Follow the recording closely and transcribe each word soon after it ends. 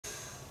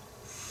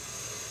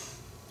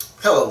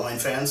Hello wine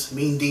fans,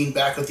 Mean Dean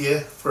back with you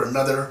for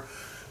another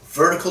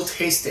vertical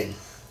tasting.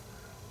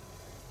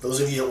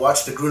 Those of you that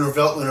watched the Gruner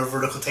Veltliner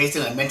vertical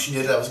tasting, I mentioned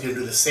it, I was going to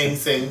do the same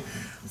thing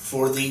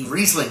for the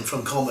Riesling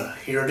from Culmina.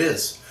 Here it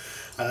is.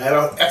 And I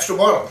have an extra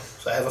bottle.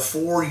 So I have a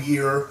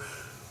 4-year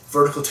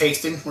vertical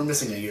tasting. We're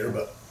missing a year,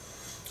 but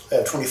I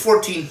have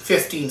 2014,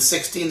 15,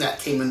 16, that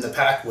came in the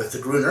pack with the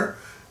Gruner.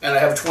 And I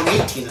have a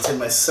 2018 that's in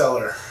my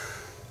cellar.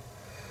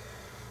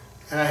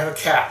 And I have a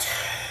cat.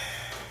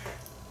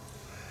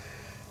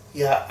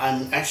 Yeah,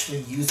 I'm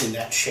actually using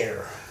that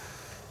chair.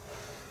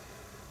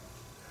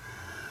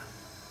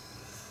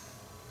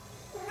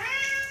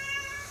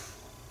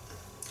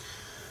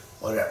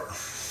 Whatever.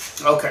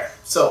 Okay,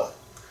 so,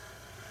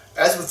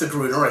 as with the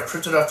Gruner, I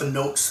printed off the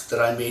notes that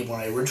I made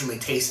when I originally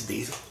tasted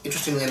these.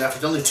 Interestingly enough,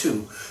 there's only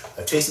two.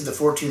 I've tasted the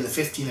 14 and the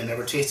 15, I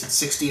never tasted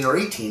 16 or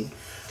 18.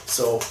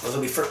 So, those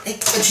will be first. Hey,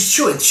 and she's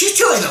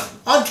chewing them!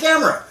 On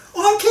camera!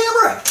 On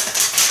camera!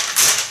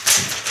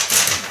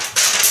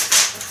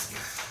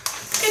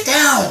 Get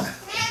down!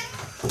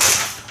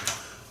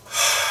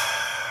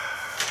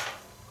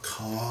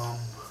 Calm.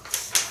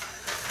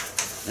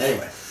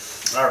 Anyway,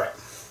 alright.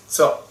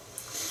 So,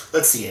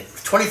 let's see it.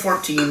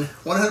 2014,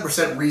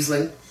 100%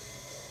 Riesling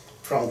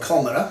from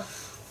Culmina.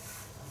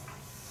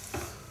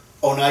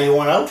 Oh, now you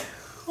want out?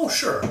 Oh,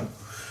 sure.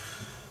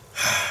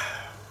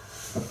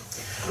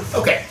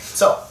 Okay,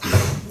 so,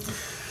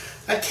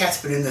 that cat's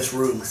been in this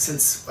room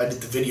since I did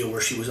the video where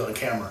she was on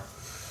camera.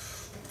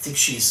 I think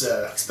she's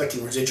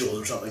expecting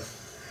residuals or something.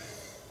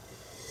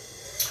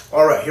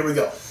 Alright, here we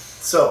go.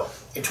 So,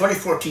 in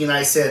 2014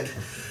 I said,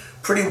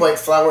 pretty white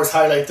flowers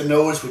highlight the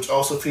nose, which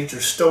also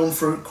features stone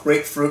fruit,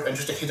 grapefruit, and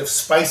just a hint of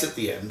spice at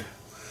the end.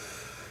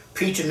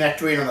 Peach and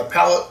nectarine on the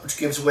palate, which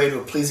gives way to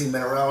a pleasing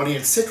minerality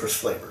and citrus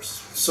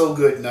flavors. So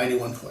good,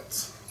 91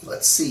 points.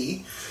 Let's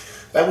see.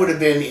 That would have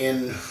been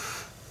in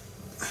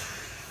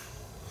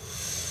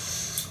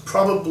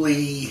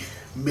probably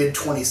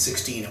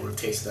mid-2016 I would have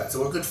tasted that.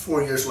 So a good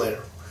 4 years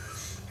later.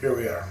 Here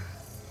we are.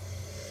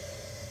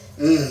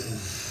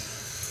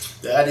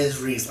 That is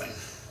Riesling.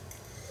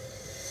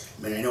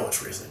 I mean, I know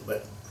it's Riesling,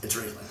 but it's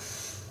Riesling.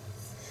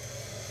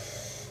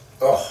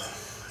 Oh,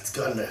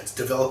 it's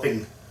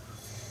developing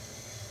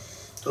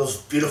those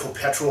beautiful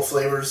petrol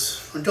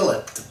flavors. And don't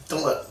let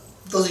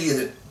those of you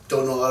that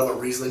don't know a lot about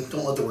Riesling,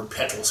 don't let the word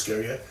petrol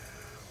scare you. It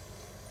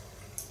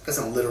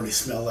doesn't literally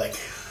smell like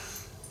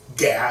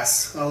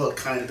gas. Although it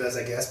kind of does,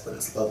 I guess, but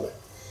it's lovely.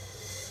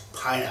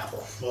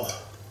 Pineapple. Oh.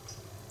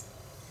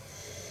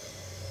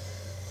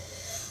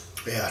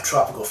 Yeah,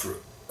 tropical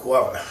fruit.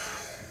 Guava.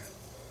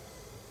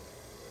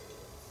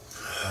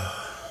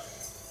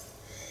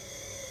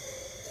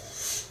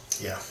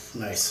 Yeah,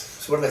 nice.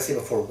 So what did I say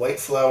before? White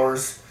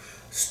flowers,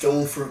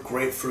 stone fruit,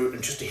 grapefruit,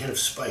 and just a hint of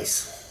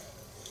spice.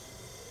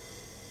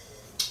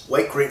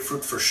 White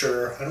grapefruit for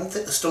sure. I don't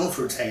think the stone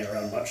fruit's hanging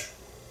around much.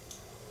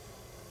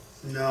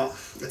 No,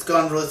 it's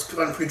gone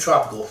pretty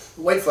tropical.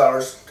 White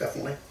flowers,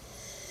 definitely.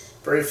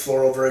 Very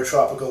floral, very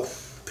tropical.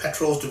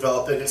 Petrol's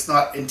developing. It's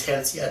not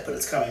intense yet, but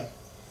it's coming.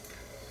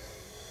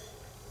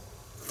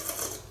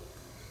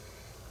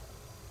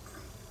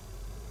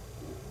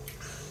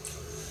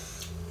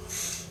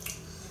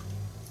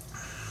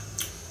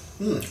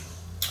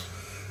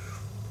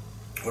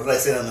 What did I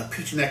say on the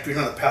peach and nectarine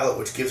on the palate,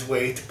 which gives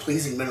way to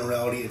pleasing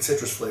minerality and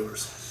citrus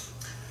flavors?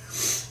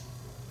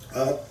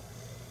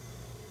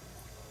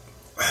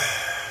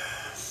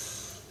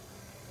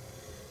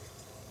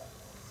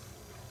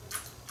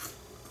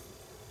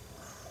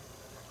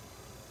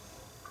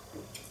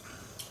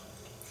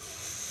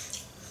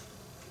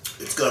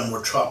 It's gotten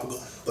more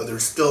tropical, but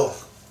there's still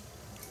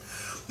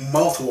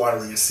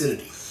mouth-watering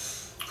acidity.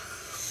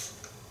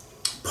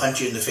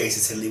 Punch you in the face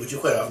acidity, which you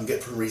quite often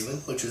get from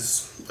Riesling, which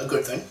is a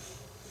good thing.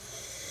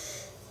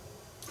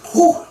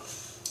 Whew!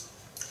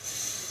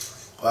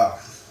 Wow.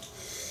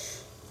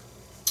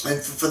 And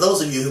for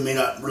those of you who may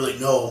not really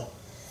know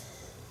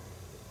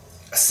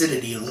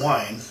acidity in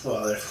wine,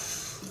 well, I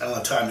don't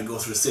have time to go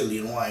through acidity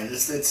in wine.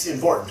 It's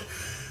important.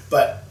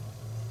 But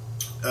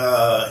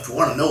if you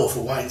want to know if a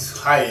wine's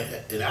high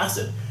in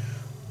acid,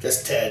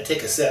 just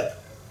take a sip.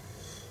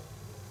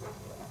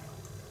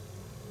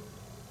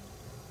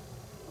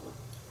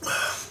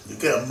 You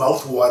get a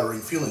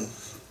mouth-watering feeling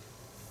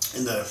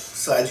in the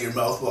sides of your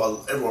mouth,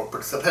 well, everywhere,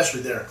 but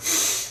especially there.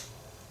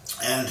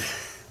 And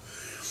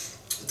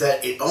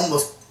that it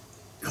almost,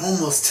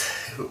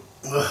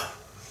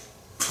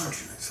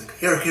 it's like,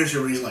 here's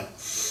your Riesling.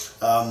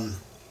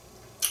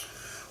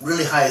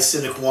 Really high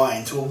acidic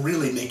wines will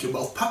really make your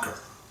mouth pucker.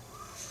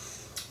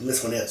 And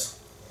this one is.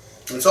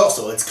 And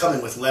it's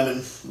coming with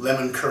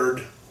lemon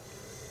curd,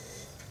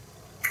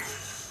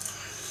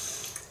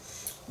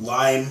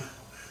 lime.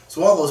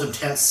 So all those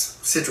intense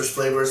citrus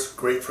flavors,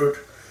 grapefruit,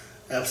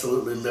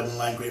 absolutely lemon,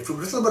 lime, grapefruit,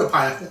 just a little bit of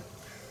pineapple.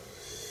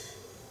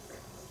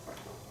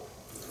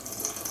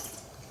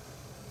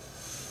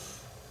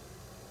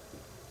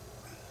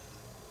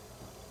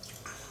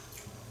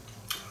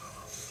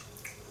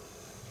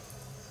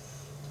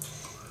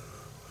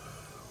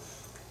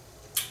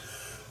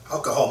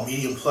 Alcohol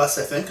medium plus,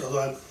 I think.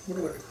 Although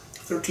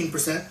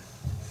 13%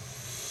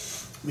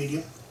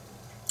 medium.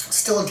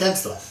 Still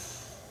intense though.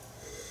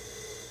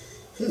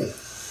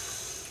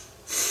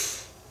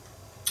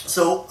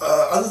 So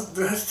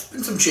there has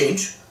been some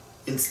change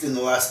in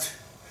the last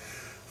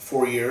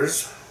 4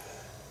 years.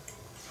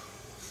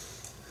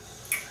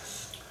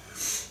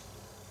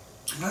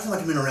 Not so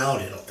much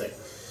minerality, I don't think.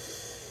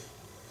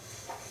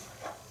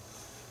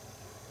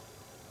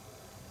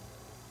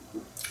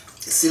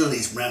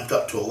 Acidity's ramped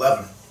up to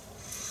 11.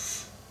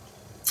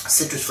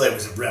 Citrus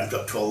flavors have ramped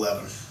up to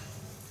 11.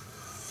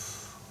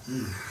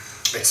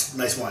 It's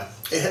nice wine.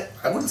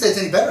 I wouldn't say it's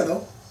any better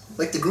though.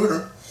 Like the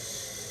Gruner.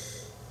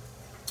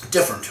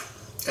 Different.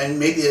 And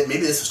maybe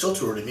this is still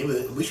too early.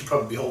 Maybe we should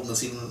probably be holding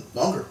this even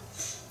longer.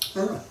 I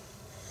don't know.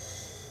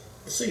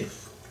 We'll see.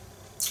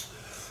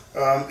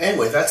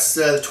 Anyway, that's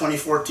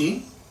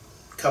 2014.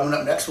 Coming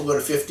up next, we'll go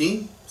to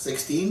 15,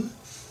 16,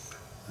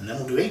 and then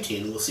we'll do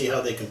 18. We'll see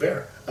how they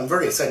compare. I'm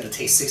very excited to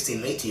taste 16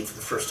 and 18 for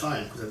the first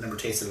time because I've never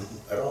tasted them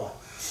at all,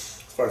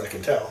 as far as I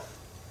can tell.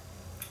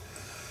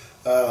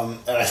 And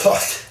I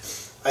thought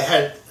I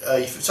had,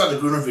 if you saw the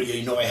Gruner video,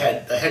 you know I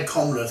had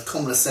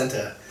Culmina sent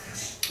a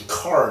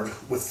card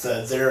with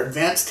their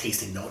advanced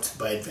tasting notes.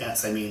 By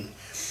advanced, I mean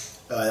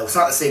it was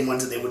not the same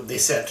ones that they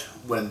sent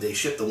when they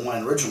shipped the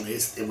wine originally.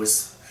 It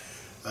was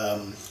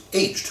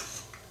aged,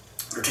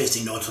 or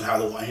tasting notes on how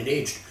the wine had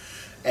aged.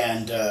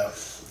 And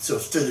so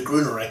through the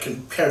Gruner, I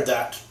compared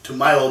that to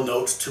my old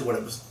notes to what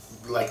it was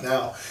like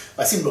now.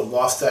 I seem to have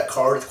lost that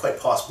card. It's quite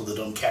possible the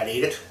dumb cat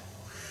ate it.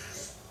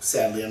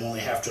 Sadly, I'm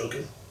only half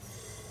joking.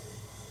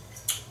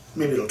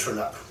 Maybe it'll turn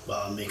up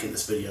while I'm making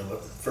this video,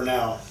 but for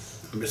now,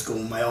 I'm just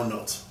going with my own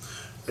notes.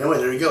 Anyway,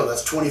 there you go.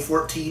 That's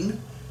 2014.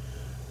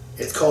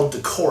 It's called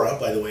Decora,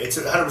 by the way. It's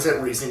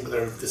 100% Riesling, but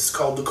this is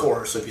called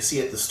Decora. So if you see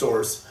it in the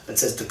stores, it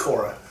says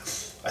Decora.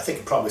 I think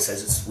it probably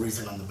says it's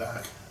Riesling on the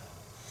back.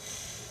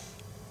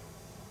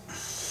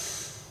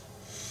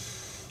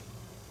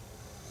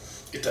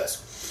 It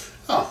does.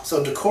 Oh,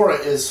 so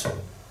Decora is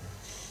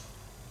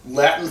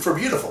Latin for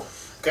beautiful.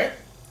 Okay?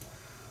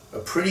 A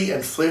pretty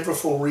and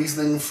flavorful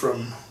Riesling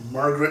from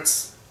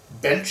Margaret's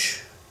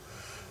Bench.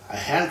 A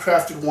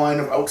handcrafted wine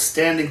of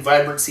outstanding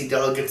vibrancy,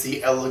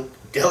 delicacy, elegance,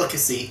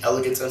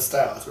 and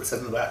style. That's what it says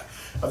in the back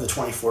of the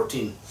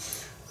 2014.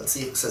 Let's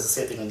see if it says the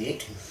same thing on the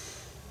 18.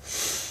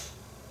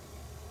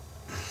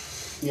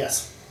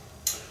 Yes.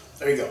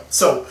 There you go.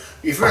 So,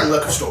 if you're in a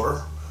liquor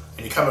store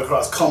and you come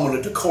across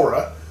Culmina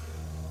Decora,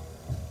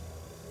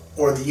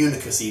 or the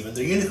Unicus even,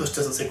 the Unicus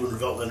doesn't say Gruner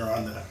Veltliner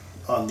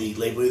on the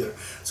label either.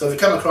 So if you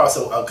come across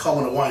a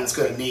Culmina wine that's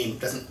got a name,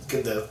 doesn't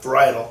give the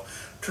varietal,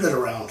 turn it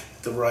around.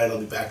 The varietal will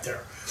be back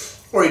there.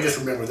 Or you just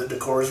remember that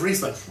Decora is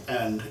Riesling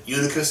and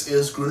Unicus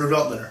is Gruner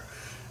Veltliner.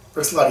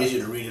 But it's a lot easier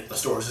to read it in the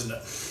stores, isn't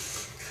it?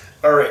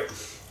 Alright,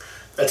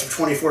 that's for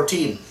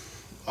 2014.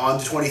 On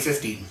to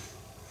 2015.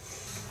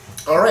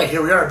 Alright,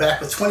 here we are back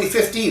with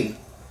 2015.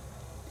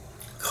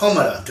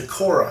 Culmina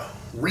Decora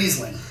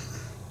Riesling.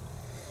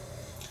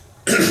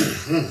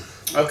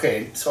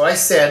 Okay, so I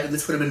said, and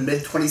this would have been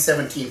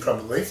mid-2017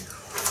 probably,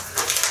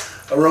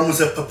 aromas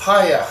of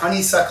papaya,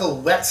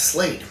 honeysuckle, wet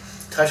slate.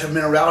 Touch of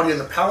minerality on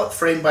the palate,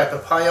 framed by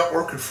papaya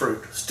orchid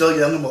fruit. Still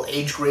young and will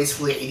age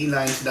gracefully at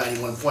 89 to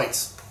 91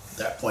 points. At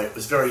that point, it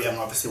was very young,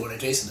 obviously, when I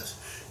tasted this.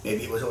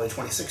 Maybe it was only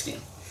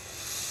 2016.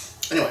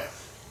 Anyway.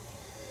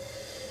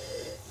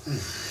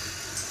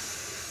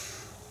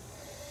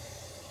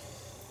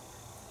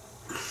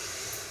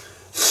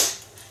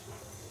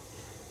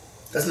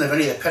 Doesn't have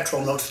any of the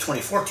petrol notes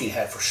 2014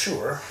 had for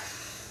sure.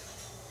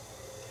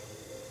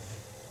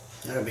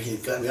 Gotta be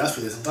honest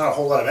with you, there's not a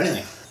whole lot of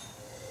anything.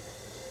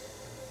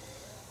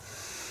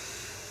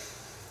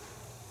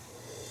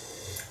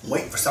 I'm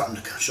waiting for something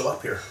to show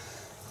up here.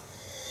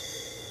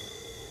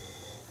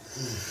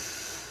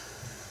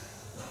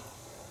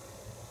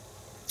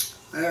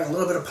 I have a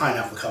little bit of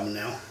pineapple coming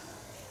now.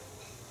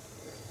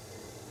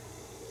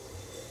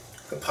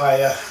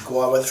 Papaya,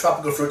 guava, the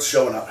tropical fruit's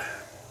showing up.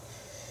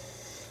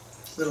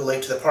 A little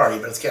late to the party,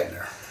 but it's getting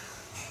there.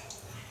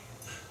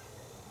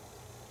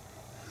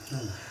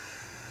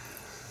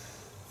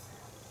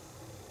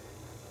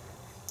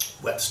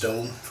 Wet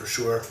stone, for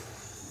sure.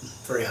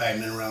 Very high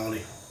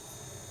minerality.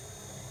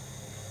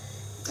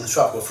 And the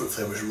tropical fruit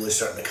flavors are really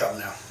starting to come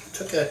now.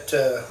 Took it,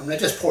 I mean, I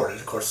just poured it.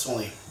 Of course, it's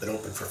only been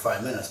open for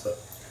 5 minutes, but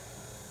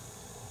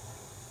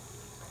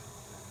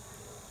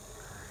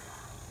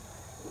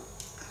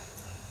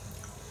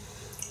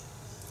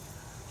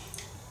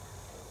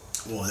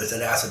oh, there's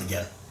that acid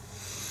again.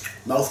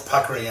 Mouth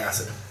puckering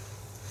acid.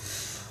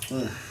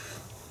 I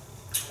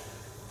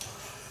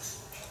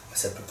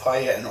said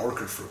papaya and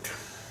orchid fruit.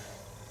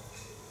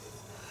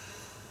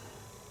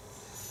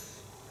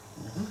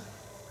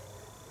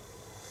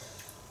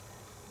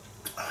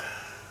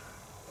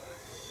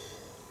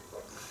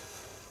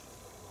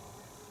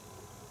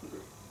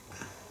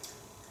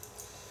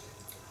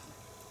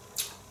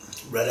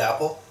 Red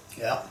apple,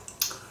 yeah.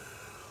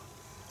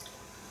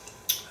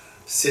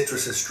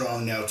 Citrus is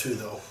strong now too,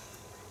 though.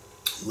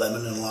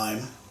 Lemon and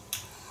lime.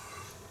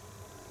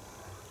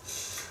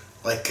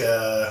 like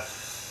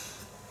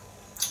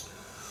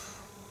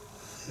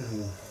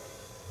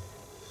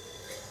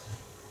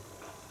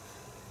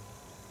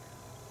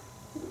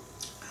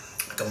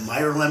like a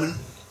Meyer lemon,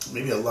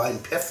 maybe a lime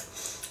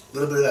pith, a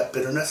little bit of that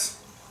bitterness.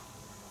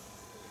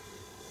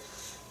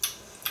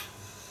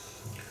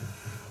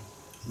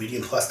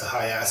 Medium plus to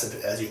high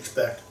acid, as you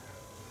expect.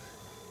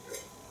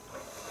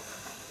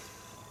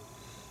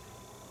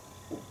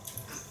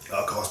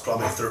 Alcohol is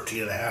probably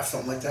 13.5,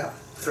 something like that.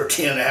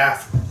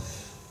 13.5.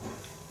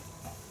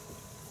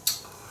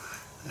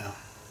 Yeah,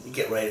 you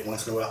get right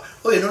once in a while.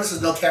 Oh, you notice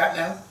there's no cat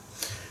now?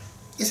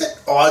 Is it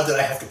odd that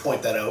I have to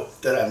point that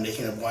out, that I'm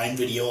making a wine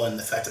video, and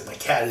the fact that my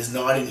cat is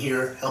not in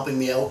here helping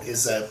me out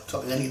is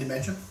something I need to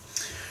mention?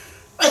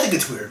 I think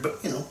it's weird,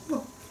 but, you know,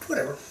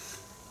 whatever.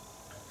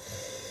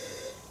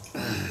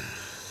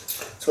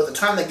 So at the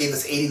time, they gave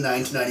us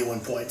 89 to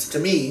 91 points. To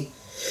me,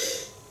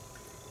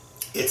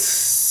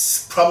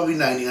 it's probably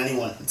 90,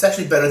 91. It's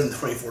actually better than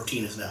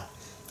 2014 is now,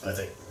 I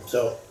think.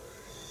 So,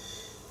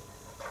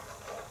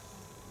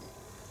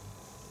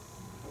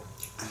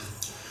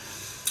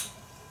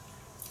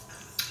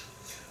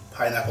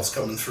 pineapple's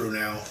coming through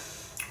now.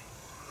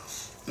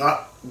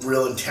 Not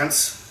real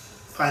intense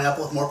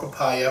pineapple, more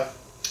papaya,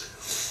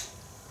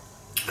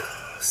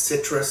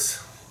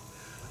 citrus,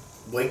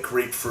 white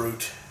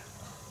grapefruit,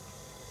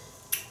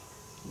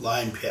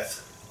 lime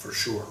pith, for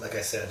sure, like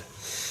I said.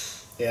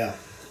 Yeah.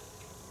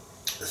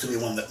 This will be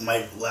one that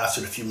might last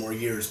it a few more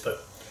years,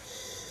 but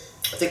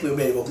I think we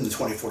may have opened the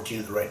 2014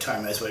 at the right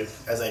time as I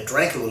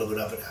drank a little bit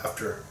of it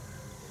after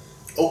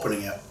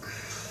opening it.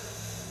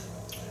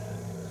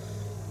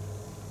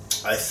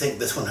 I think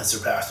this one has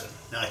surpassed it.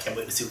 Now I can't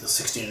wait to see what the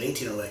 16 and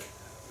 18 are like.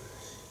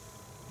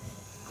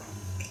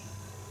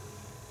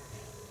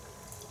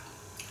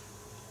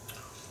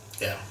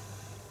 Yeah.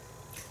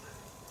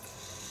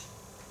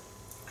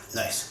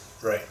 Nice.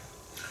 Right.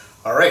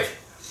 All right.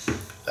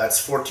 That's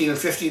 14 and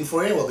 15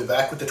 for you. We'll be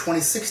back with the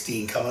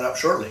 2016 coming up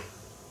shortly.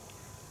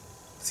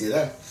 See you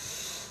then.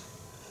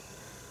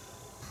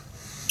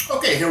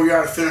 Okay, here we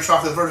are to finish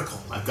off the vertical.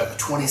 I've got the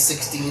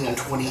 2016 and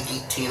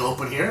 2018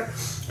 open here.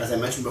 As I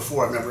mentioned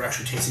before, I've never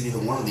actually tasted either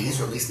one of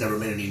these, or at least never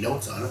made any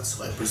notes on it,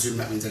 so I presume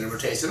that means I never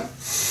tasted them.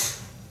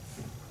 It's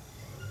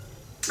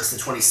the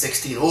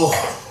 2016. Oh,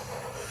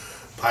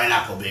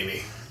 pineapple,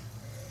 baby.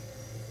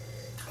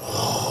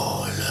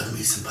 Oh, I love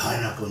me some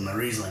pineapple in my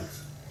Riesling.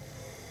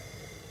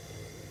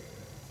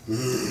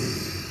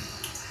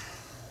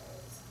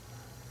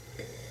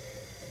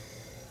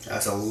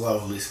 That's a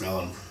lovely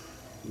smelling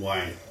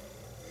wine.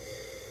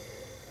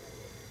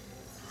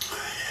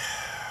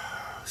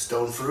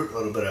 Stone fruit, a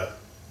little bit of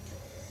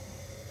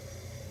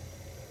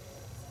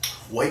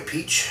white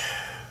peach,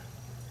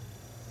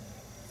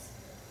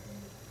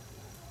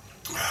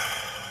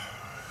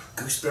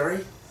 gooseberry,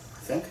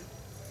 I think.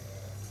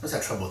 What's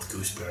that trouble with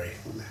gooseberry?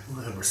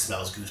 Whoever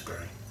smells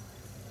gooseberry.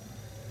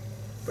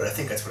 But I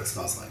think that's what it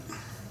smells like.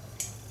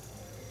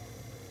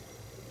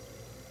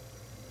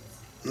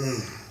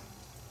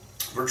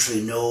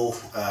 Virtually no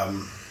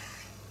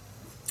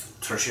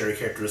tertiary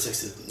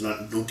characteristics,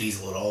 no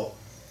diesel at all.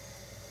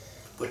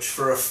 Which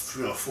for a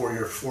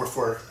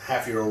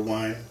 4.5-year-old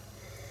wine,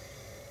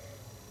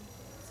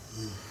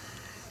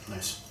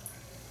 nice.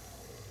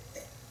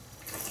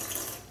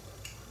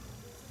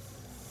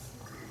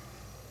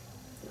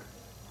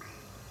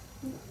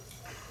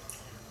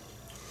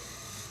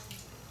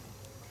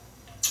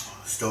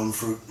 Stone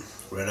fruit,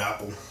 red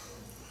apple,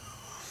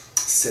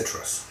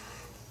 citrus.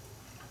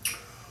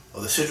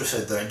 Well, the citrus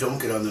that I don't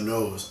get on the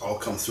nose all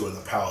come through in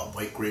the palate.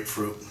 White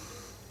grapefruit,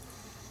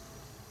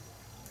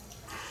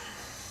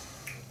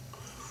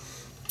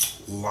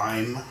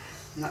 lime,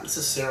 not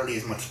necessarily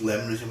as much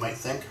lemon as you might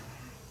think.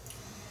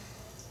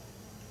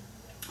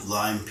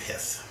 Lime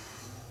pith.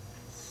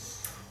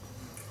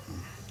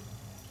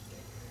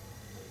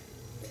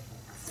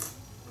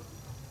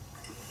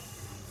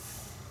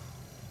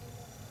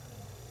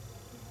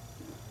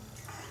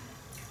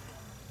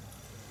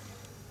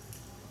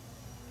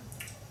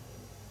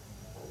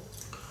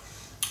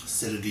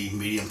 Acidity,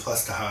 medium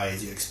plus to high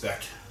as you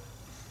expect.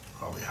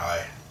 Probably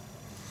high.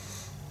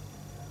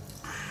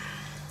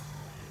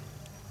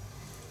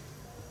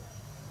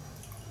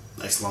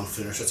 Nice long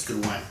finish, that's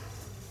good wine.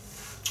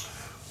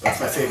 That's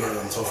my favorite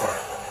one so far.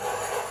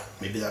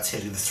 Maybe that's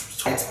hitting the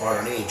sweet spot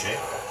on age, eh?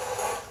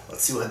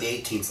 Let's see what the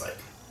 18's like.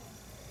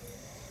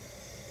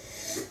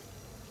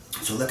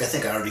 So look, I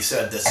think I already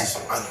said this is,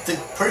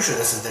 pretty sure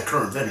this is the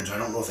current vintage. I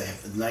don't know if they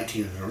have the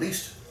 19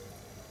 released.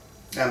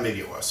 Maybe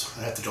it was.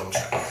 I have to double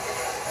check.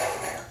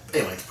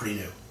 Anyway, it's pretty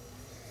new.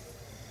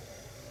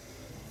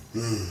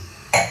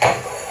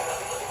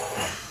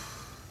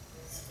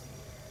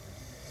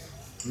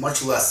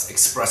 Much less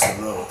expressive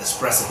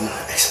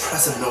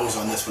nose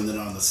on this one than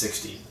on the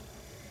 16.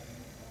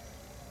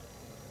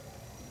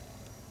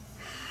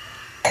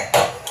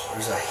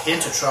 There's a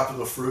hint of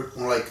tropical fruit,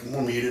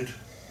 more muted.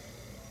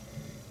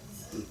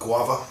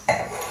 Guava,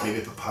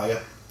 maybe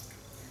papaya.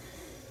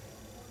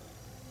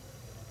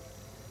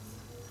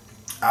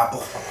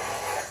 Apple.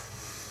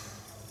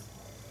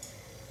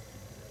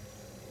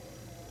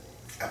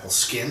 apple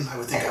skin, I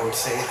would think I would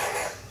say.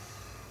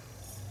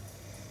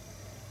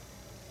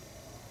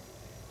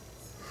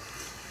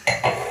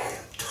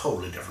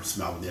 Totally different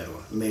smell than the other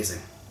one.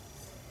 Amazing.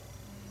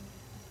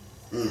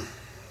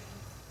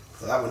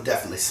 So that one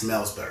definitely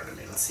smells better to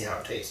me. Let's see how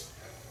it tastes.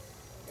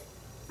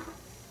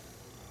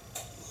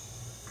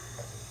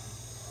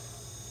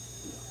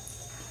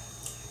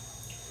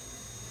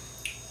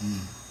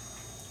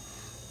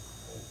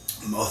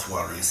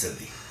 Mouth-watering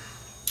acidity.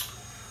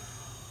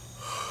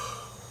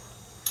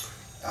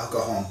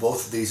 Alcohol on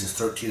both of these is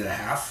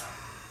 13.5.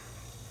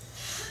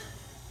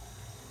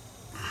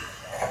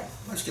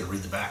 I'm just going to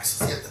read the backs.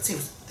 Yeah, that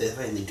seems they have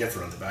anything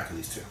different on the back of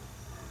these two.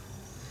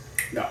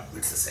 No,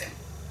 it's the same.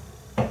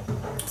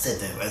 Same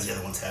thing as the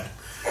other ones had.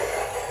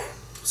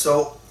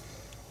 So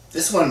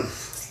this one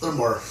is a little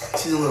more,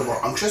 seems a little more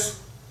unctuous.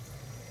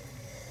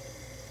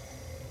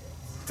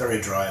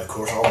 Very dry, of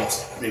course,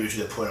 almost maybe to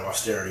the point of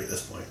austerity at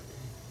this point.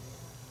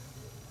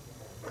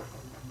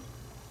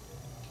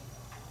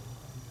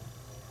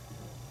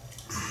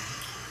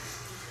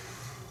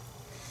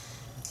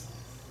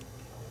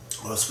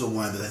 Well, it's good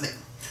wine, but I think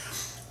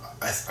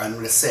I'm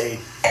going to say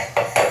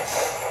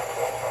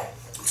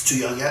it's too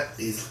young yet.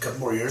 Needs a couple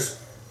more years.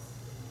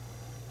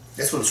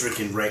 This one's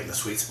drinking right in the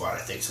sweet spot, I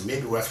think. So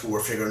maybe that's what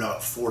we're figuring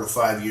out. 4 to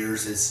 5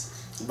 years is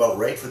about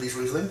right for these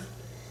Riesling.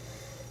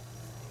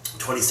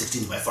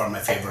 2016 is by far my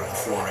favorite of the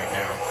 4 right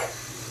now.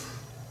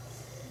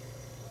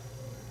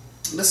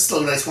 And this is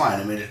still a nice wine.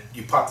 I mean,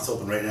 you pop this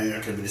open right now, you're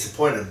not going to be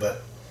disappointed,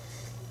 but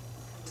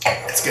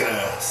it's going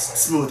to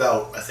smooth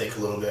out, I think, a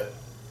little bit.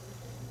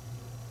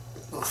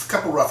 A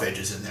couple rough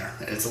edges in there,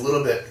 and it's a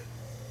little bit.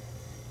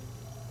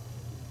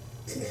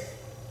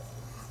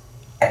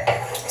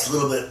 It's a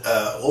little bit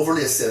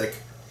overly acidic,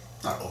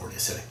 not overly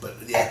acidic,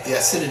 but the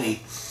acidity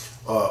it's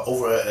not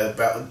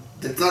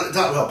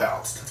well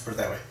balanced. Let's put it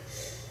that way.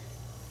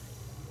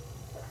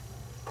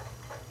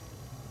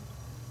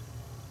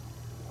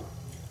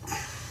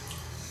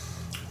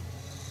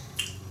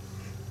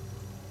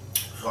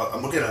 So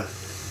I'm gonna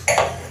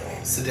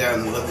sit down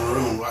in the living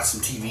room and watch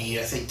some TV.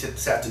 I think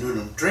this afternoon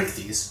and drink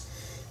these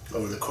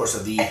over the course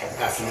of the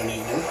afternoon,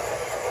 evening.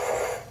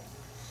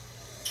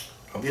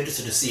 I'll be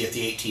interested to see if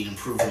the 18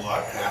 improves a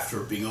lot after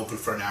being open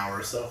for an hour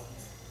or so.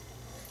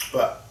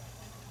 But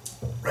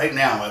right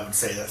now, I would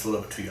say that's a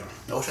little bit too young.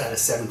 I wish I had a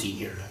 17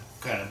 here to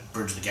kind of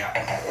bridge the gap.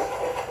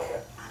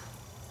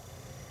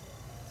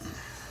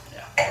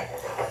 Yeah.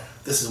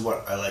 This is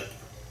what I like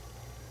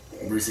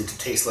Riesling to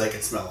taste like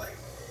and smell like.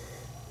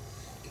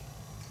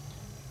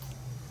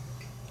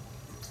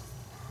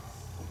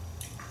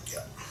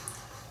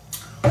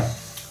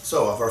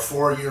 So, of our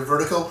 4-year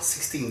vertical,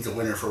 16 is the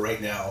winner for right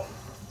now,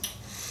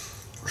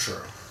 for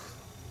sure.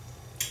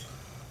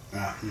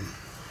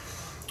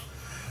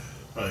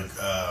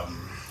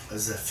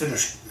 As the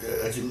finish,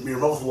 as you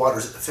remove the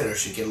waters at the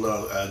finish, you get a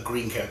little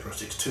green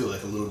characteristics too,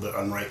 like a little bit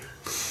unripe,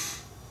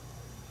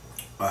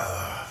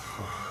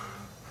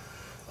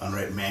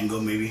 unripe mango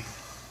maybe.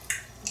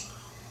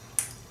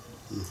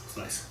 It's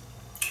nice,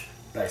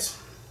 nice.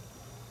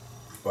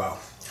 Wow.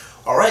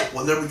 All right,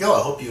 well, there we go.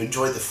 I hope you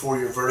enjoyed the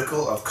 4-year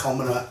vertical of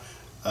Culmina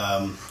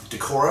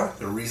Decora,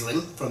 the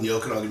Riesling from the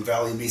Okanagan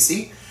Valley in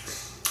BC.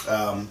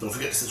 Don't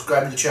forget to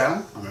subscribe to the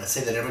channel. I'm going to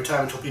say that every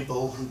time until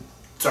people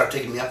start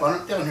taking me up on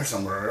it. Down here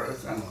somewhere.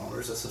 I don't know,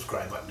 there's a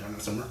subscribe button down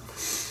there somewhere.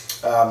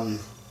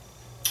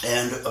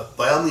 And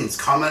by all means,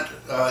 comment.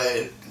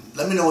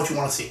 Let me know what you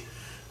want to see.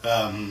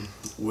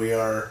 We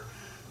are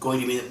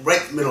going to be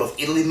right in the middle of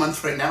Italy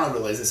month right now. I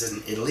realize this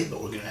isn't Italy, but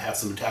we're going to have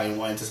some Italian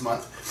wines this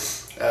month.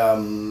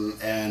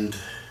 And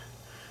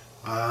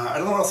I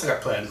don't know what else I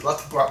got planned.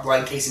 Lots of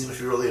blind tastings, which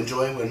we really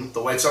enjoy when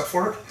the wife's up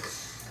for it.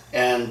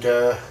 And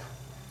if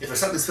there's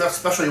something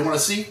special you want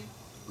to see,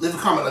 leave a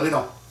comment, let me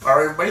know. All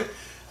right, everybody,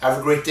 have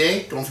a great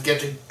day. Don't forget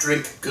to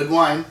drink good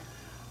wine.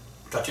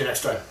 Talk to you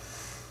next time.